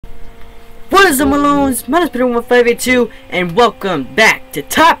What is up, Malones? My name is Peter1582, and welcome back to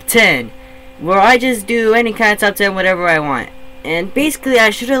Top 10, where I just do any kind of top 10, whatever I want. And basically,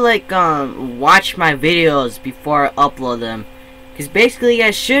 I should have watched my videos before I upload them, because basically,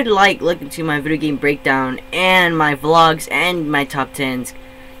 I should look into my video game breakdown and my vlogs and my top 10s.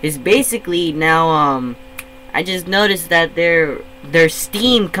 Because basically now I just noticed that there's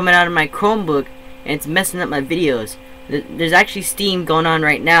steam coming out of my Chromebook, and it's messing up my videos. There's actually steam going on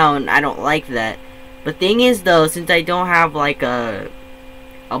right now, and I don't like that. But thing is, though, since I don't have like a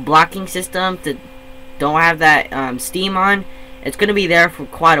blocking system to don't have that steam on, it's gonna be there for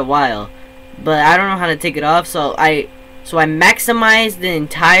quite a while. But I don't know how to take it off, so I maximized the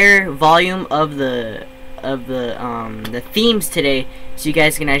entire volume of the themes today, so you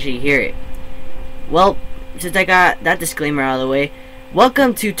guys can actually hear it. Well, since I got that disclaimer out of the way,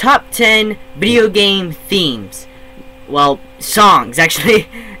 welcome to Top 10 Video Game Themes. Well, songs, actually.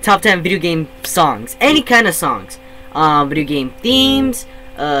 Top 10 video game songs. Any kind of songs. Video game themes.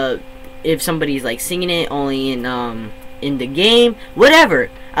 If somebody's like singing it only in the game. Whatever.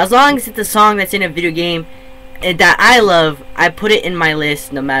 As long as it's a song that's in a video game that I love, I put it in my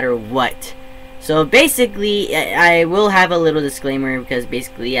list no matter what. So basically, I will have a little disclaimer because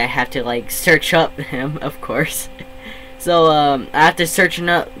basically I have to search up him, of course. So I have to search him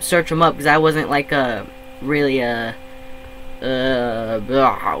up because I wasn't really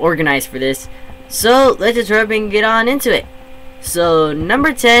organized for this. So let's just hurry up and get on into it. So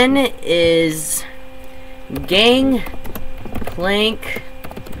number 10 is Gangplank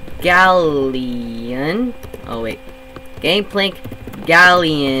Galleon. Oh wait, Gangplank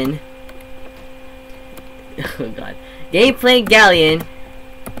Galleon. Oh god, Gangplank Galleon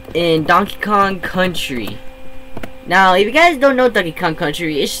in Donkey Kong Country. Now, if you guys don't know Donkey Kong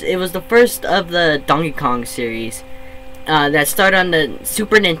Country, it was the first of the Donkey Kong series. That started on the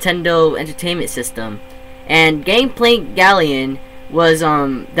Super Nintendo Entertainment System, and Gangplank Galleon was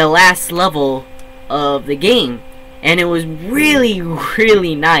the last level of the game, and it was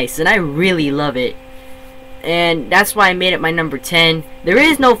really nice, and I really love it, and that's why I made it my number 10. There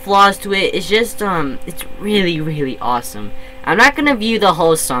is no flaws to it. It's just it's really awesome. I'm not gonna review the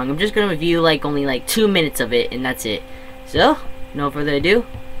whole song. I'm just gonna review only 2 minutes of it, and that's it. So no further ado,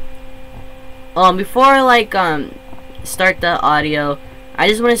 before I start the audio, I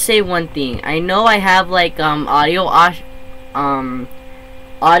just want to say one thing. I know I have how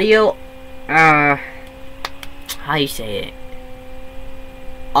you say it,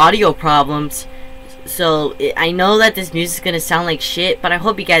 audio problems. So I know that this music's gonna sound like shit, but I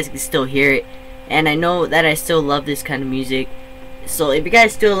hope you guys can still hear it, and I know that I still love this kind of music. So if you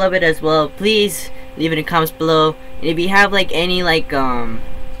guys still love it as well, please leave it in the comments below. And if you have any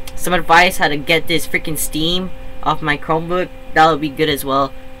some advice how to get this freaking steam off my Chromebook, that would be good as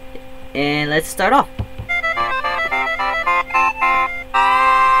well. And let's start off.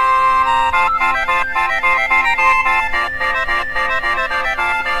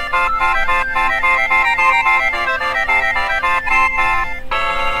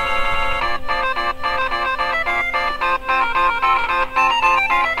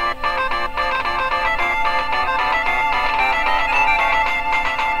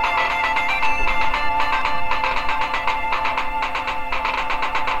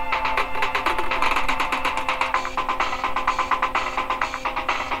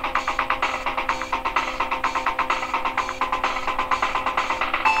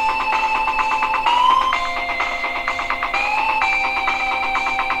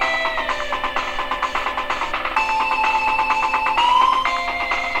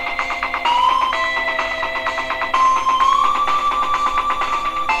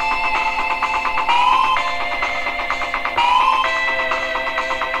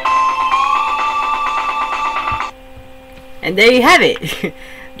 And there you have it.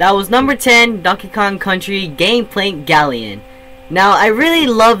 That was number 10, Donkey Kong Country, Gangplank Galleon. Now, I really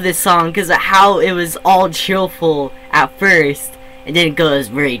love this song because of how it was all cheerful at first, and then it goes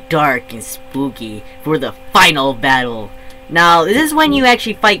very dark and spooky for the final battle. Now, this is when you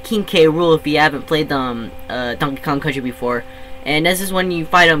actually fight King K. Rool if you haven't played Donkey Kong Country before. And this is when you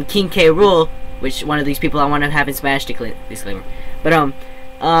fight King K. Rool, which one of these people I want to have in Smash, disclaimer. But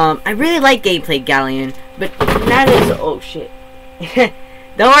I really like Gangplank Galleon, but that is, oh shit.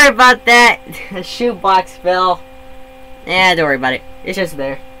 Don't worry about that. The shoebox fell. Don't worry about it. It's just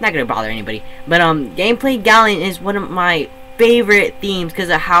there. Not gonna bother anybody. But Gangplank Galleon is one of my favorite themes because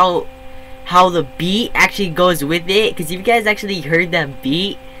of how the beat actually goes with it. Because if you guys actually heard that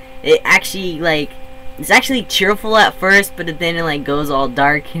beat, it actually it's actually cheerful at first, but then it goes all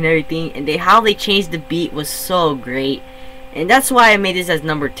dark and everything. And how they changed the beat was so great. And that's why I made this as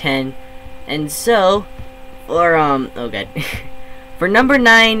number 10. And so, or oh god. For number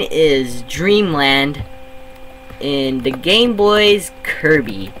 9 is Dreamland in the Game Boy's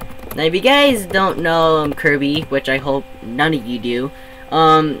Kirby. Now, if you guys don't know Kirby, which I hope none of you do,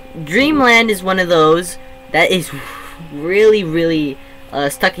 Dreamland is one of those that is really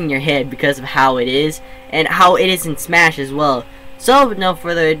stuck in your head because of how it is, and how it is in Smash as well. So, with no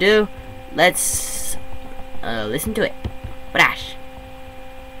further ado, let's listen to it. Brash.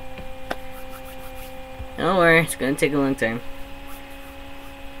 Don't worry, it's gonna take a long time.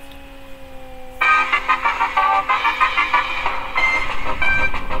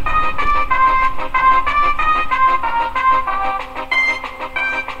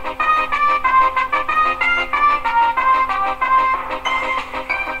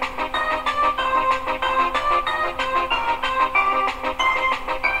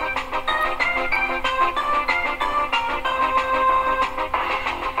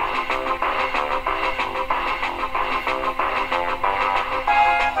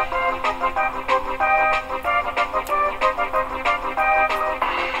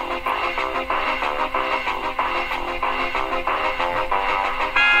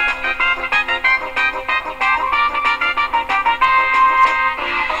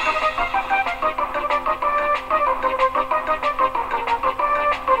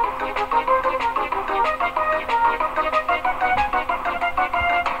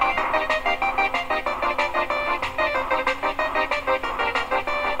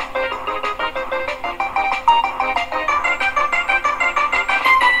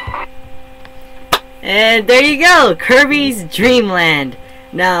 And there you go, Kirby's Dream Land.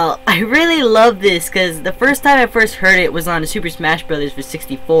 Now, I really love this because the first time I first heard it was on Super Smash Bros. For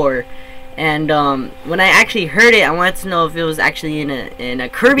 64. And when I actually heard it, I wanted to know if it was actually in a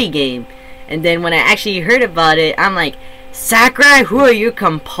Kirby game. And then when I actually heard about it, I'm like, Sakurai, who are your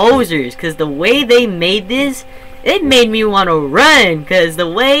composers? Because the way they made this, it made me want to run. Because the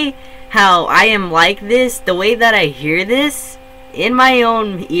way how I am like this, the way that I hear this in my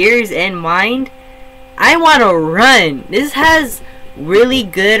own ears and mind, I want to run. This has really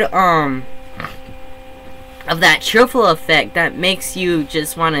good of that cheerful effect that makes you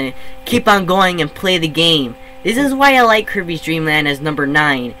just want to keep on going and play the game. This is why I like Kirby's Dream Land as number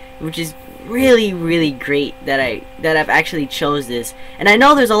 9, which is really great that I've actually chose this. And I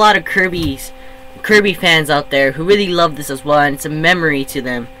know there's a lot of Kirby fans out there who really love this as well, and it's a memory to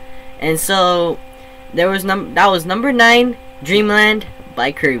them. And so that was number 9, Dreamland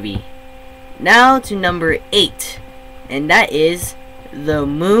by Kirby. Now to number 8, and that is The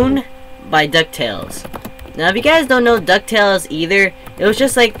Moon by DuckTales. Now, if you guys don't know DuckTales either, it was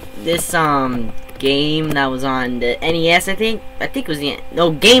just like this game that was on the NES. I think it was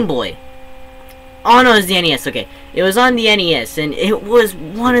Game Boy. Oh no, it was the NES. Okay, it was on the NES, and it was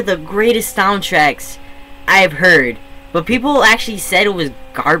one of the greatest soundtracks I've heard. But people actually said it was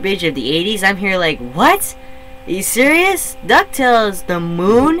garbage of the 80s. I'm here like, what? Are you serious? DuckTales, The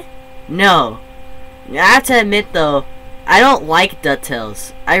Moon? No. I have to admit though, I don't like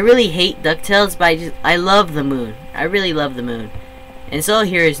DuckTales. I really hate DuckTales, but I love The Moon. I really love The Moon. And so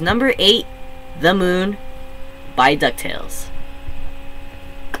here is number 8, The Moon by DuckTales.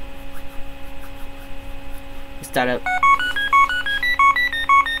 Start up.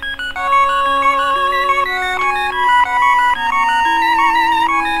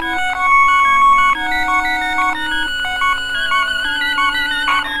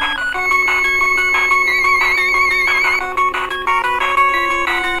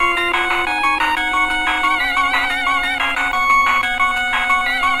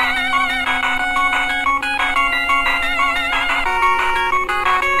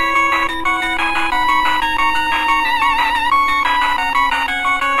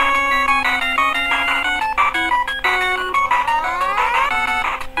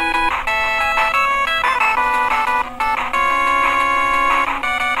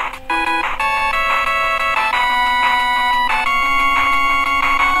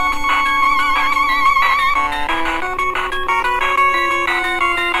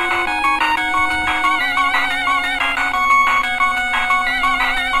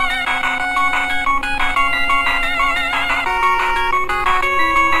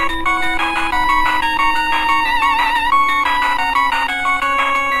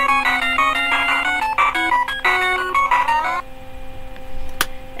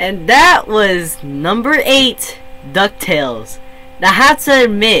 And that was number 8, DuckTales. Now I have to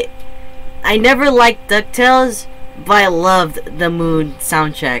admit, I never liked DuckTales, but I loved the Moon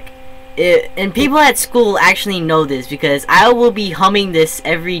soundtrack. And people at school actually know this because I will be humming this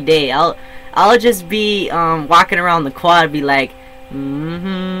every day. I'll just be walking around the quad, be like,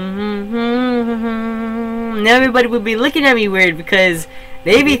 everybody would be looking at me weird because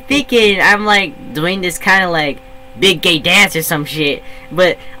they be thinking I'm like doing this kind of like big gay dance or some shit.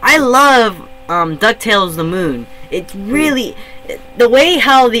 But I love DuckTales The Moon. It's really the way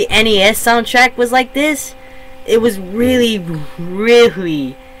how the NES soundtrack was like this. It was really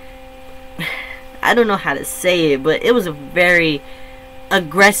I don't know how to say it, but it was a very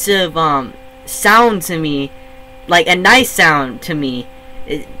aggressive sound to me, like a nice sound to me.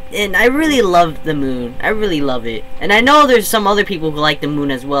 And I really love The Moon. I really love it. And I know there's some other people who like The Moon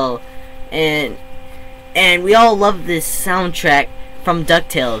as well. And we all love this soundtrack from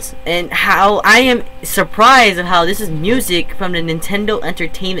DuckTales. And how I am surprised of how this is music from the Nintendo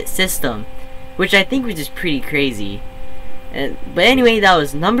Entertainment System, which I think was just pretty crazy. But anyway, that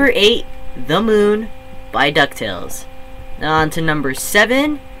was number 8, The Moon by DuckTales. Now on to number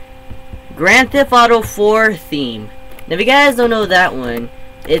 7, Grand Theft Auto 4 theme. Now if you guys don't know that one,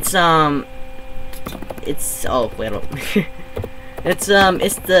 it's oh wait, it's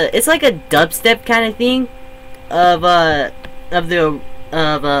like a dubstep kind of thing of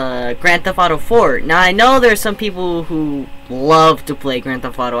Grand Theft Auto 4. Now I know there's some people who love to play Grand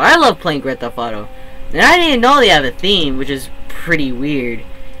Theft Auto. I love playing Grand Theft Auto, and I didn't know they have a theme, which is pretty weird.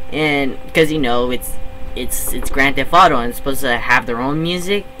 And because you know it's Grand Theft Auto and it's supposed to have their own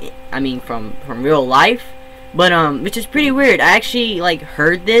music. I mean from real life. But which is pretty weird. I actually like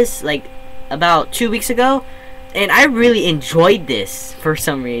heard this like about 2 weeks ago, and I really enjoyed this for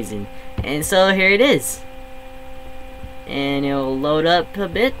some reason. And so here it is. And it'll load up a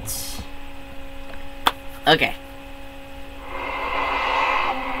bit. Okay.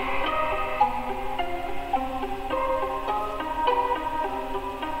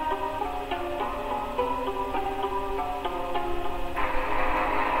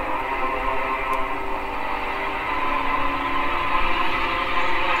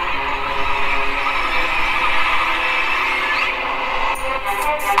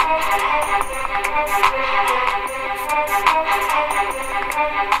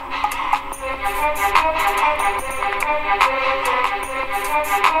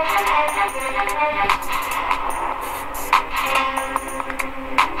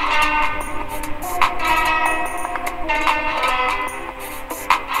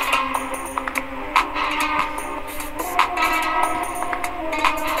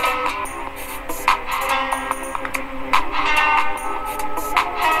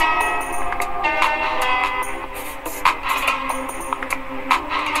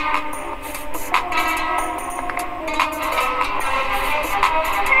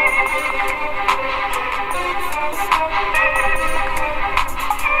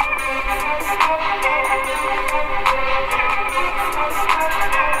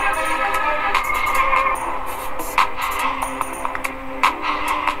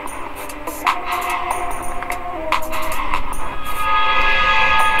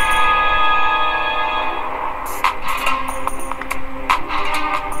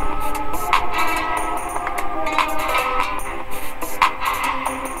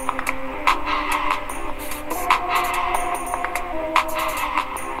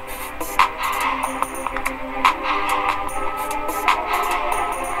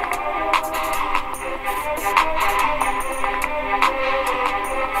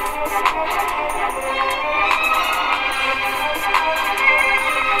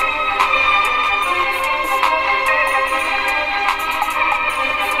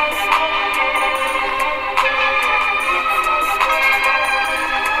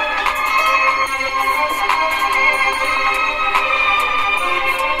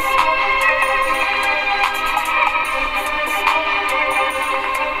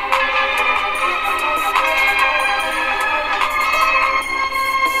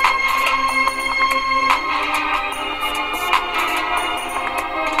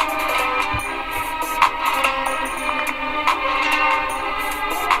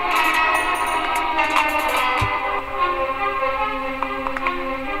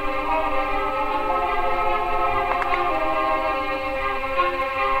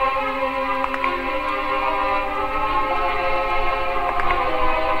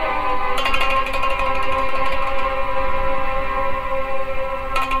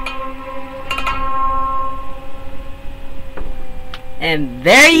 And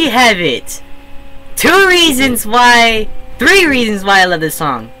there you have it. 3 reasons why I love this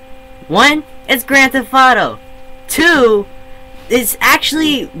song. 1, it's Grand Theft Auto. 2, it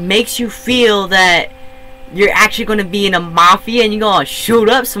actually makes you feel that you're actually going to be in a mafia and you're going to shoot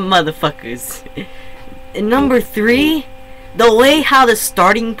up some motherfuckers. And number 3, the way how the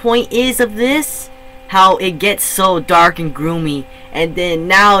starting point is of this, how it gets so dark and gloomy, and then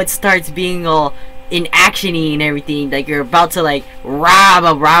now it starts being all in actiony and everything, like you're about to like rob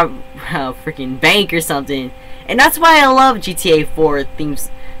a freaking bank or something. And that's why I love GTA 4 themes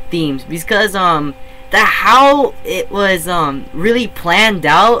because the how it was really planned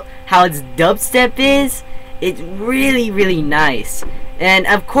out, how its dubstep is, it's really nice. And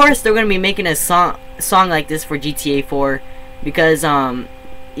of course they're gonna be making a song like this for GTA 4 because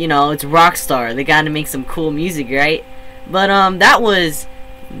you know, it's Rockstar. They gotta make some cool music, right? But that was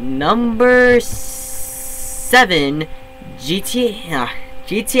number 7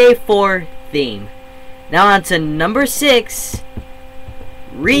 GTA 4 theme. Now on to number 6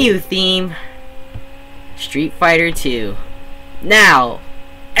 Ryu theme, Street Fighter 2. Now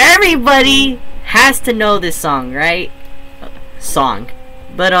everybody has to know this song, right?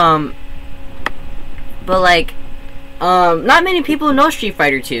 But like not many people know Street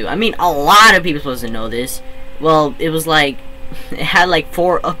Fighter 2. I mean, a lot of people are supposed to know this. Well, it was like it had like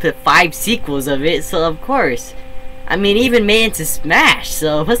 4 up to 5 sequels of it, so of course. I mean, it even made it to Smash,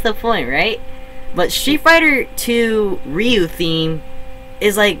 so what's the point, right? But Street Fighter 2 Ryu theme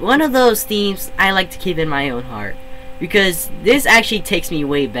is like one of those themes I like to keep in my own heart, because this actually takes me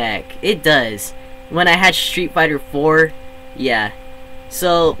way back. It does. When I had Street Fighter 4, yeah.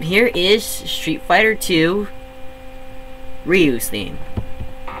 So here is Street Fighter 2 Ryu's theme.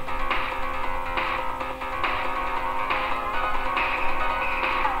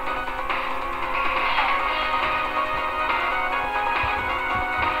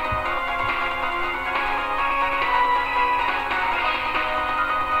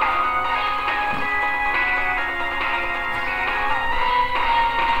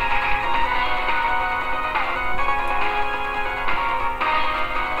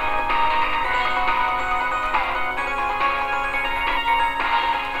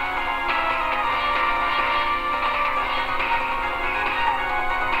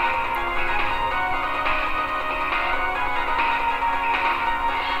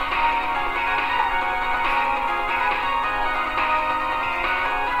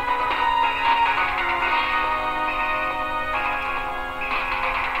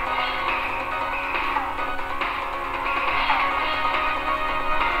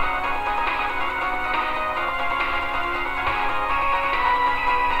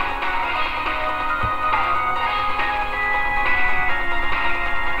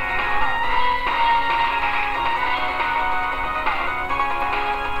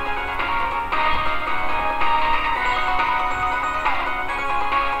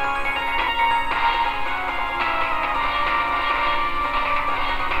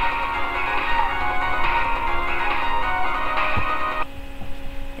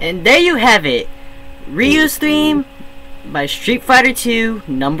 And there you have it, Ryu's theme by Street Fighter 2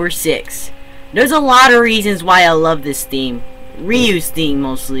 number 6. There's a lot of reasons why I love this theme, Ryu's theme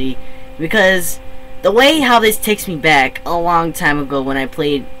mostly, because the way how this takes me back a long time ago when I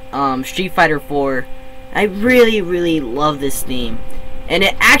played Street Fighter 4, I really love this theme. And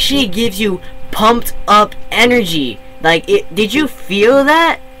it actually gives you pumped up energy. Like, did you feel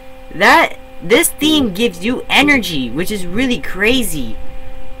that? This theme gives you energy, which is really crazy.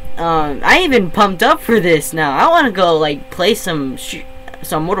 I even pumped up for this now. I want to go like play some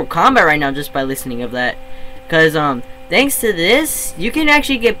Mortal Kombat right now just by listening of that, because thanks to this you can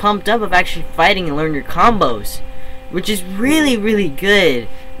actually get pumped up of actually fighting and learn your combos, which is really good.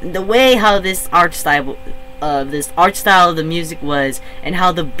 The way how this art style of the music was, and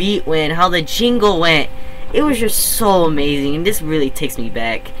how the beat went, how the jingle went, it was just so amazing, and this really takes me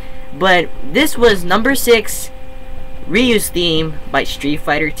back. But this was number 6, Ryu's theme by Street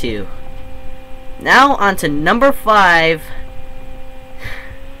Fighter 2. Now on to number 5.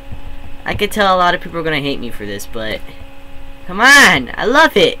 I could tell a lot of people are gonna hate me for this, but come on, I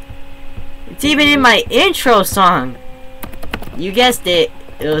love it. It's even in my intro song. You guessed it.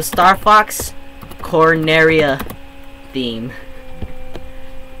 It was Star Fox Corneria theme.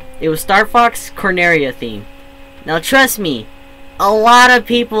 It was Star Fox Corneria theme. Now trust me, a lot of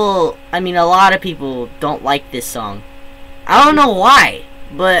people don't like this song. I don't know why,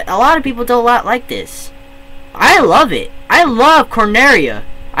 but a lot of people don't like this. I love it. I love Corneria.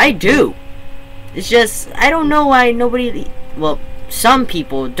 I do. It's just, I don't know why some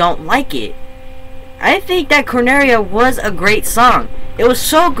people don't like it. I think that Corneria was a great song. It was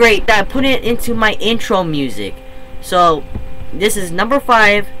so great that I put it into my intro music. So, this is number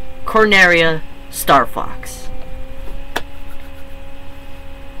 5, Corneria, Star Fox.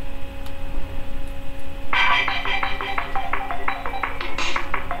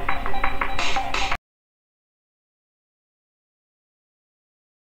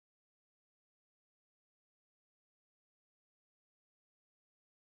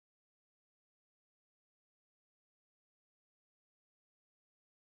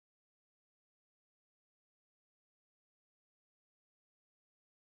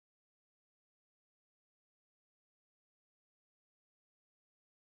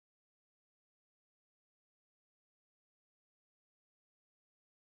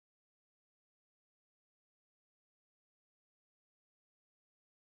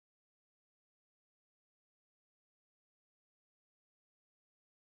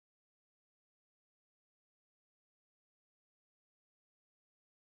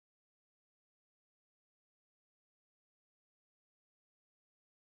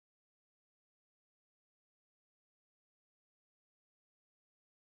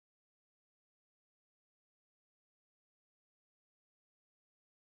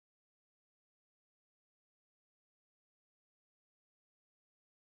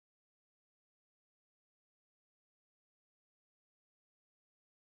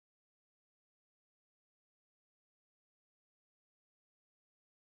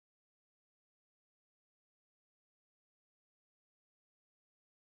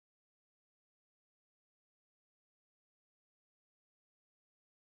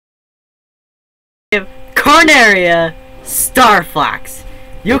 Corneria, Star Fox.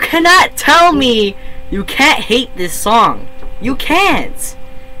 You cannot tell me you can't hate this song. You can't.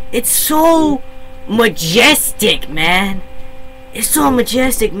 It's so majestic, man. It's so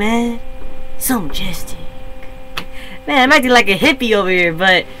majestic, man. So majestic. Man, I'm acting like a hippie over here,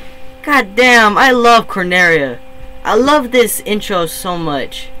 but god damn, I love Corneria. I love this intro so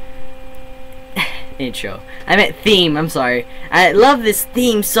much. Intro. I meant theme, I'm sorry. I love this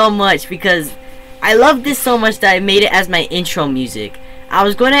theme so much because I love this so much that I made it as my intro music. I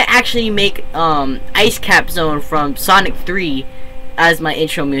was going to actually make Ice Cap Zone from Sonic 3 as my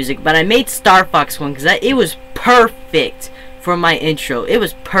intro music, but I made Star Fox one because it was perfect for my intro. It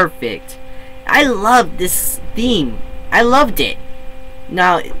was perfect. I love this theme. I loved it.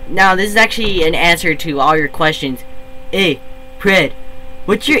 Now this is actually an answer to all your questions. Hey, Pred,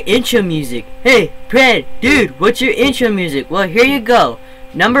 what's your intro music? Hey, Pred, dude, what's your intro music? Well, here you go.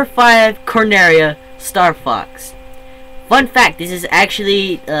 Number 5, Corneria, Star Fox. Fun fact, this is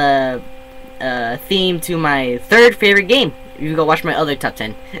actually a theme to my 3rd favorite game. You can go watch my other top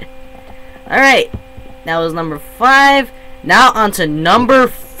 10. Alright, that was number 5. Now on to number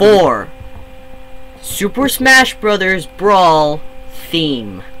 4. Super Smash Bros. Brawl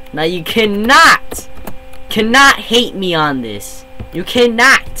theme. Now you cannot hate me on this. You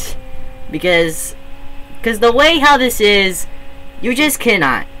cannot. Because the way how this is, you just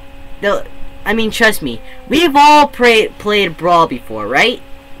cannot. I mean, trust me. We've all played Brawl before, right?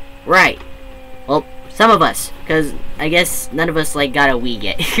 Right. Well, some of us, because I guess none of us like got a Wii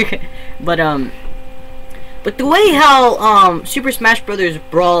yet. But the way how Super Smash Bros.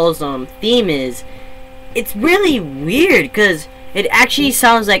 Brawl's theme is, it's really weird because it actually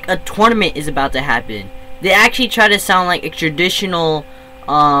sounds like a tournament is about to happen. They actually try to sound like a traditional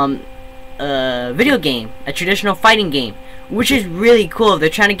video game, a traditional fighting game, which is really cool. They're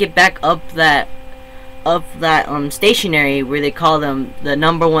trying to get back up that stationary where they call them the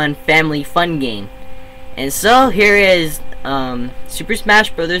 #1 family fun game. And so here is Super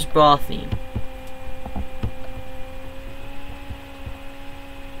Smash Bros. Brawl theme.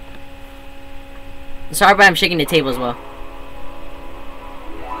 Sorry, but I'm shaking the table as well.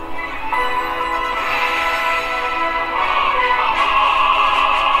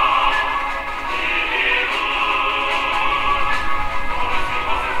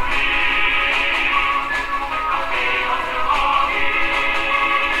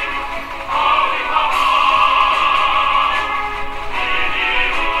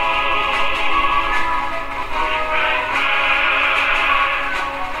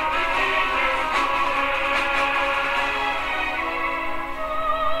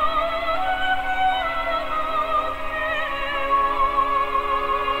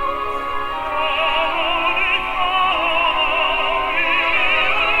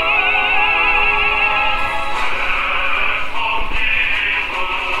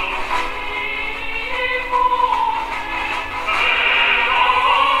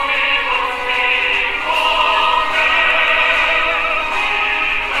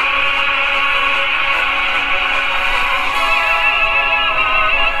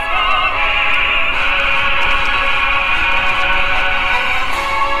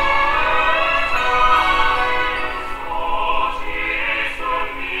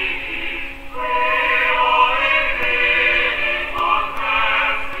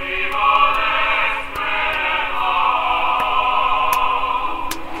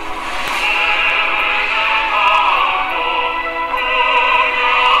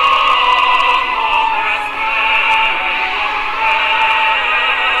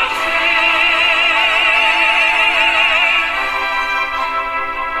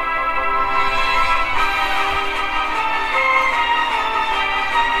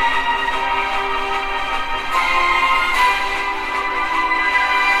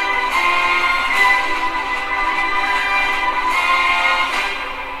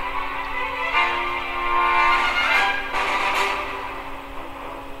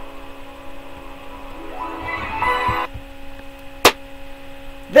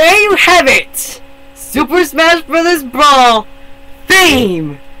 There you have it! Super Smash Bros. Brawl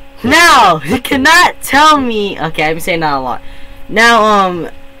theme! Now, you cannot tell me... Okay, I'm saying that a lot. Now,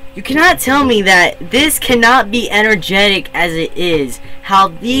 you cannot tell me that this cannot be energetic as it is. How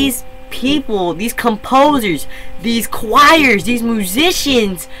these people, these composers, these choirs, these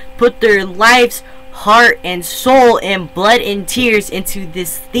musicians put their life's heart and soul and blood and tears into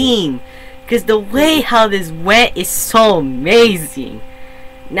this theme. Because the way how this went is so amazing.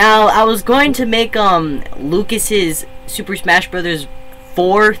 Now, I was going to make Lucas's Super Smash Bros.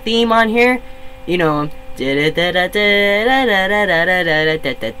 4 theme on here. You know,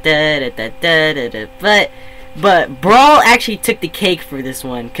 But Brawl actually took the cake for this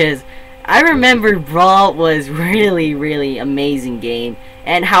one, because I remember Brawl was really amazing game,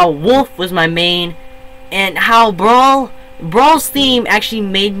 and how Wolf was my main, and how Brawl's theme actually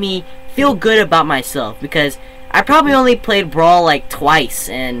made me feel good about myself, because I probably only played Brawl like twice,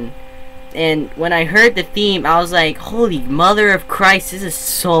 and when I heard the theme, I was like, holy mother of Christ, this is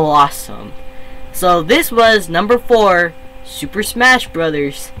so awesome. So this was number 4, Super Smash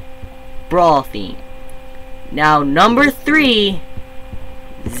Brothers Brawl theme. Now number 3,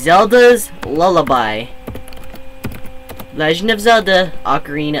 Zelda's Lullaby, Legend of Zelda: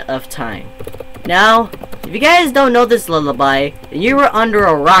 Ocarina of Time. Now, if you guys don't know this lullaby, then you were under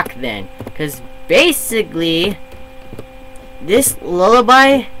a rock then, because basically this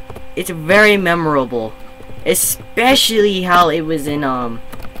lullaby, it's very memorable, especially how it was in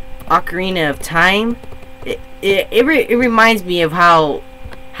Ocarina of Time. It reminds me of how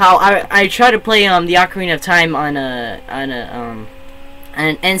I try to play the Ocarina of Time on an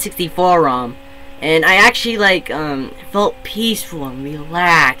N64 ROM, and I actually like felt peaceful and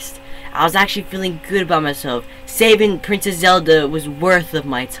relaxed. I was actually feeling good about myself. Saving Princess Zelda was worth of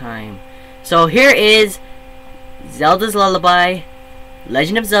my time. So here is Zelda's Lullaby,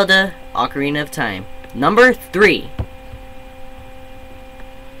 Legend of Zelda: Ocarina of Time, number 3.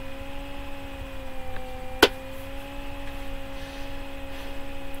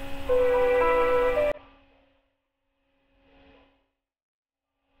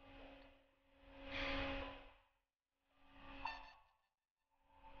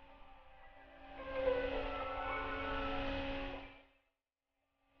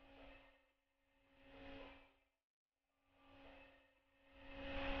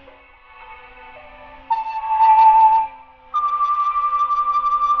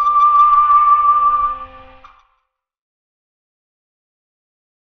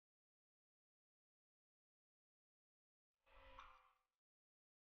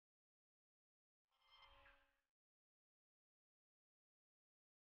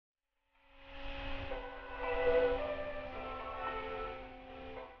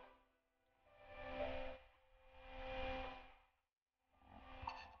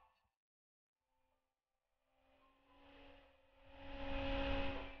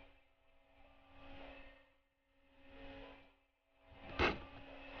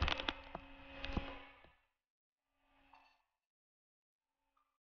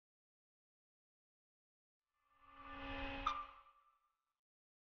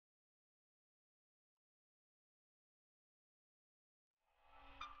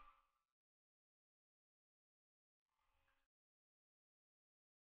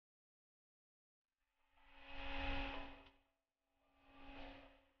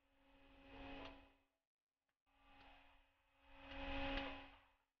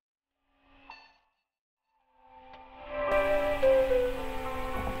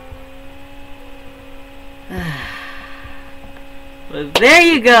 Well, there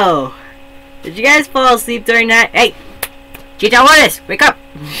you go. Did you guys fall asleep during that? Hey, Chita Juarez, wake up!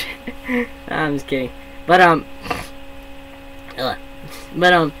 I'm just kidding. But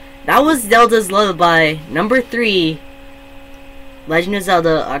that was Zelda's Lullaby, number 3, Legend of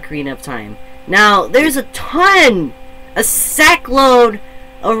Zelda: Ocarina of Time. Now, there's a sackload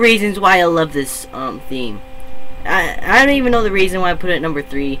of reasons why I love this theme. I don't even know the reason why I put it at number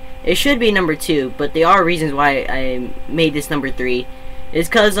 3. It should be number 2, but there are reasons why I made this number 3. It's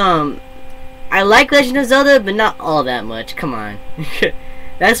because I like Legend of Zelda, but not all that much. Come on.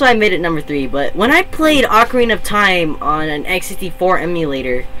 That's why I made it number 3. But when I played Ocarina of Time on an N64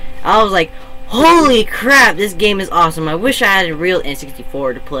 emulator, I was like, holy crap, this game is awesome. I wish I had a real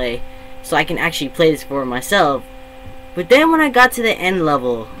N64 to play, so I can actually play this for myself. But then when I got to the end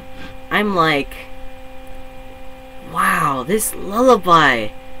level, I'm like, wow, this lullaby,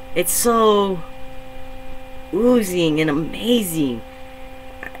 it's so oozing and amazing.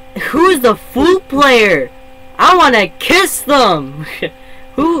 Who's the flute player? I want to kiss them.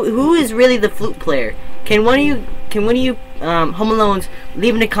 Who is really the flute player? Can one of you Home Alones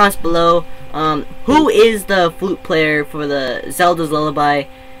leave in the comments below who is the flute player for the Zelda's Lullaby?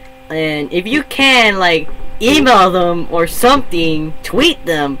 And if you can, like, email them or something, tweet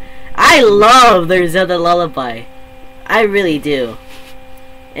them. I love their Zelda Lullaby. I really do.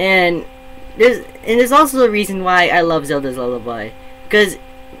 And there's also a reason why I love Zelda's Lullaby, because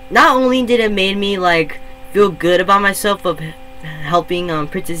not only did it make me like feel good about myself of helping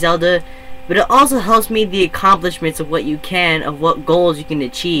Princess Zelda, but it also helps me the accomplishments of what you can, of what goals you can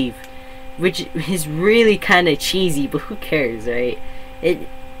achieve, which is really kind of cheesy, but who cares, right?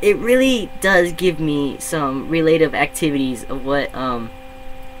 it really does give me some relative activities of what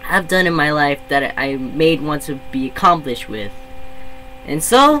I've done in my life that I made want to be accomplished with. And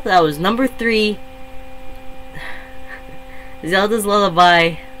so that was number 3, Zelda's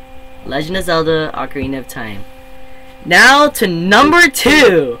Lullaby, Legend of Zelda: Ocarina of Time. Now to number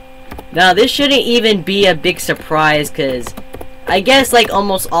 2. Now this shouldn't even be a big surprise, because I guess like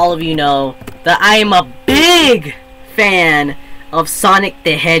almost all of you know that I am a big fan of Sonic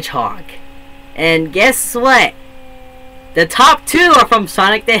the Hedgehog. And guess what? The top 2 are from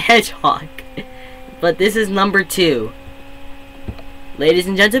Sonic the Hedgehog. But this is number 2. Ladies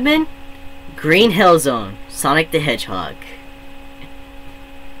and gentlemen, Green Hill Zone, Sonic the Hedgehog.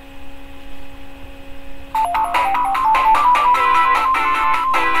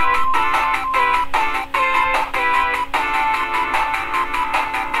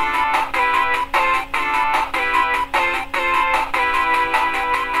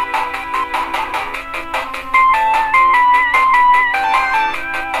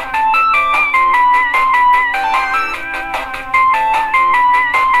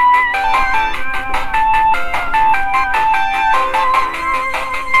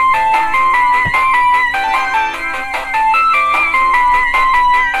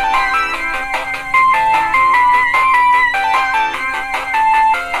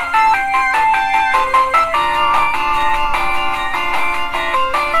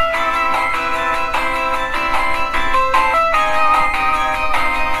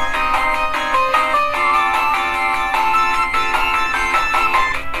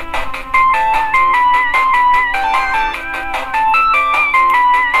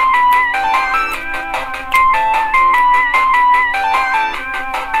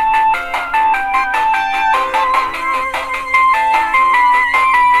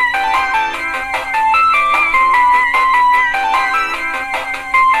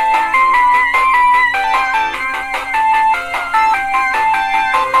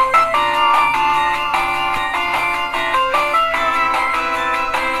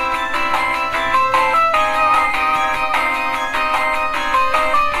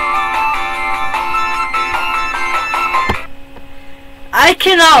 I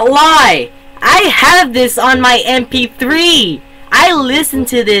cannot lie! I have this on my MP3! I listen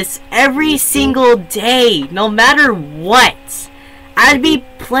to this every single day, no matter what. I'd be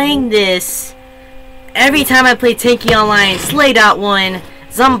playing this every time I play Tanky Online, Slay.1,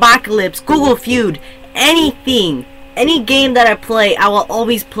 Zombocalypse, Google Feud, anything. Any game that I play, I will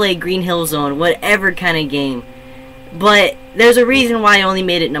always play Green Hill Zone, whatever kind of game. But there's a reason why I only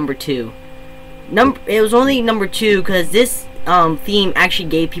made it number 2. It was only number 2 because this theme actually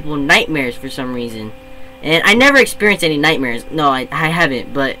gave people nightmares for some reason. And I never experienced any nightmares. No, I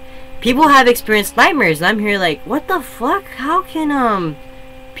haven't. But people have experienced nightmares, and I'm here like, what the fuck? How can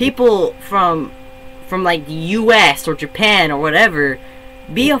people from like the US or Japan or whatever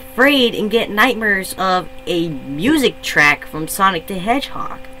be afraid and get nightmares of a music track from Sonic the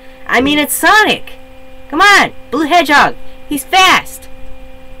Hedgehog? I mean, it's Sonic. Come on, Blue Hedgehog. He's fast.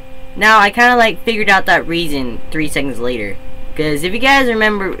 Now I kind of like figured out that reason 3 seconds later. Because if you guys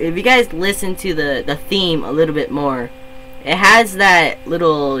remember, if you guys listen to the theme a little bit more, it has that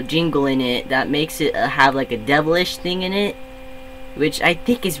little jingle in it that makes it have like a devilish thing in it, which I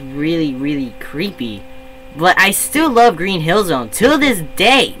think is really, really creepy. But I still love Green Hill Zone till this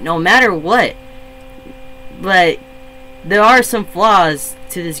day, no matter what. But there are some flaws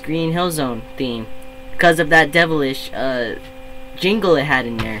to this Green Hill Zone theme because of that devilish jingle it had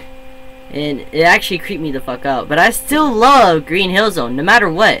in there. And it actually creeped me the fuck out. But I still love Green Hill Zone, no matter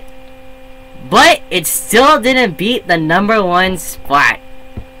what. But it still didn't beat the number 1 spot.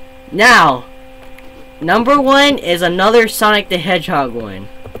 Now, number 1 is another Sonic the Hedgehog one.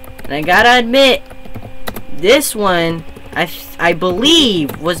 And I gotta admit, this one, I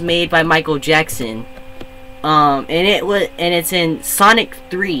believe, was made by Michael Jackson. And it's in Sonic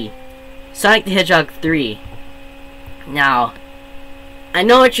 3. Sonic the Hedgehog 3. Now, I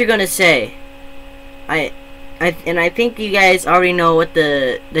know what you're gonna say. I think you guys already know what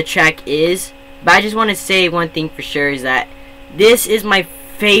the track is, but I just want to say one thing for sure is that this is my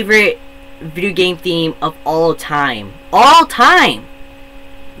favorite video game theme of all time. All time!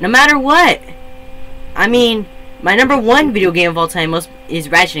 No matter what! I mean, my number 1 video game of all time is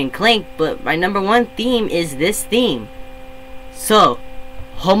Ratchet and Clank, but my number 1 theme is this theme. So,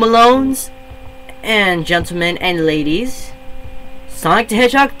 Home Alones and gentlemen and ladies, Sonic the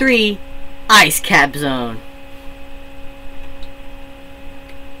Hedgehog 3, Ice Cap Zone.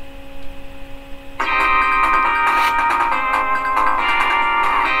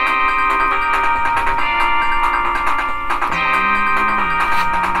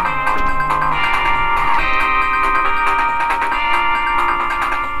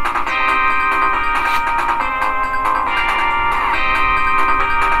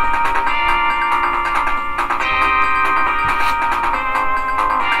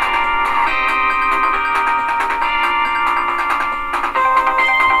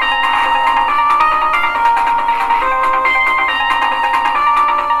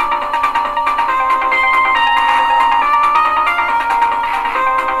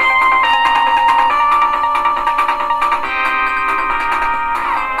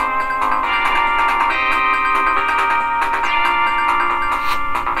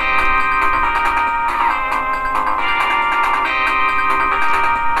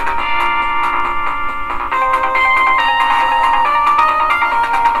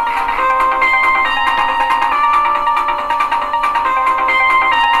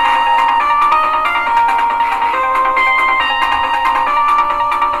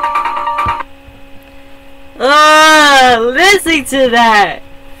 to that.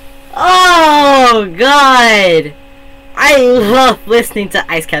 Oh god, I love listening to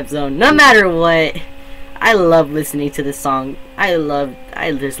Ice Cap Zone. No matter what, I love listening to this song. I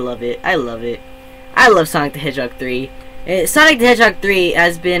just love it. I love it. I love Sonic the Hedgehog 3. Sonic the Hedgehog 3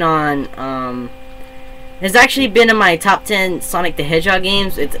 has been on has actually been in my top 10 Sonic the Hedgehog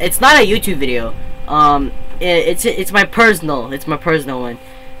games. It's not a YouTube video. It's my personal one.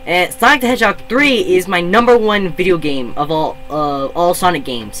 And Sonic the Hedgehog 3 is my #1 video game of all Sonic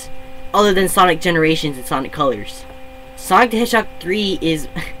games, other than Sonic Generations and Sonic Colors. Sonic the Hedgehog 3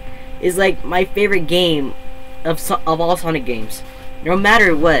 is like my favorite game of all Sonic games, no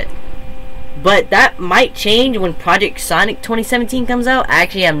matter what. But that might change when Project Sonic 2017 comes out. I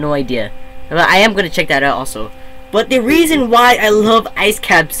actually have no idea. I am gonna check that out also. But the reason why I love Ice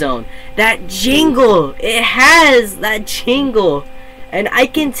Cap Zone, that jingle, it has that jingle, and I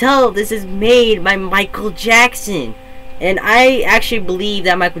can tell this is made by Michael Jackson, and I actually believe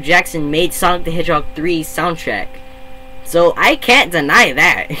that Michael Jackson made Sonic the Hedgehog 3 soundtrack, so I can't deny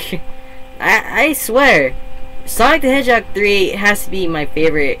that. I swear, Sonic the Hedgehog 3 has to be my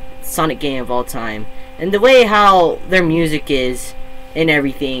favorite Sonic game of all time, and the way how their music is and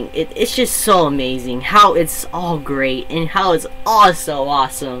everything, it's just so amazing how it's all great and how it's all so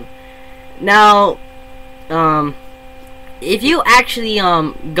awesome. Now, if you actually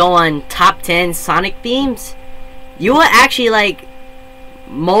go on top 10 Sonic themes, you will actually like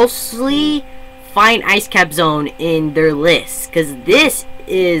mostly find Ice Cap Zone in their list, because this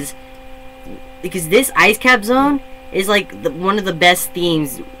Ice Cap Zone is like one of the best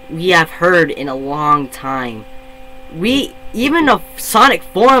themes we have heard in a long time. Even the Sonic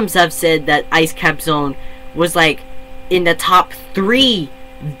forums have said that Ice Cap Zone was like in the top 3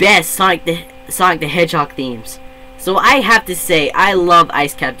 best Sonic the Hedgehog themes. So I have to say, I love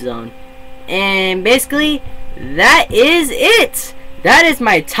Ice Cap Zone. And basically, that is it. That is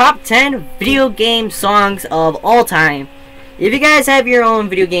my top 10 video game songs of all time. If you guys have your own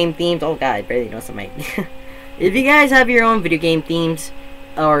video game themes, oh god, I barely know something. If you guys have your own video game themes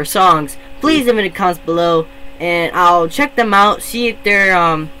or songs, please leave in the comments below, and I'll check them out, see if they're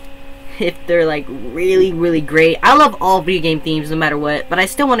like really great. I love all video game themes no matter what, but I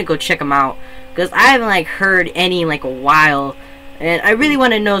still want to go check them out because I haven't like heard any in like a while, and I really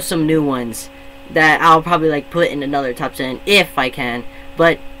want to know some new ones that I'll probably like put in another top 10 if I can.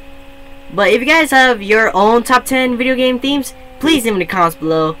 But if you guys have your own top 10 video game themes, please leave in the comments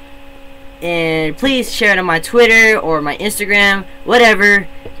below, and please share it on my Twitter or my Instagram, whatever.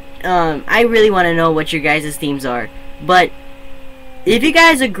 I really want to know what your guys' themes are. But if you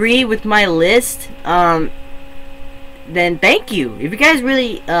guys agree with my list, then thank you. If you guys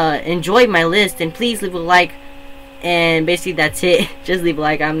really enjoyed my list, then please leave a like. And basically that's it. Just leave a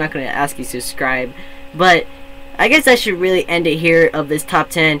like. I'm not going to ask you to subscribe. But I guess I should really end it here of this top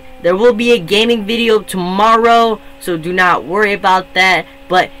 10. There will be a gaming video tomorrow, so do not worry about that.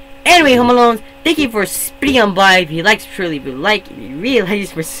 But anyway, Home Alones, thank you for speeding on by. If you like, surely leave a like. If you really like,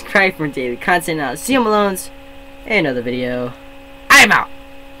 subscribe for daily content. I'll see you, Home Alones, in another video. I'm out.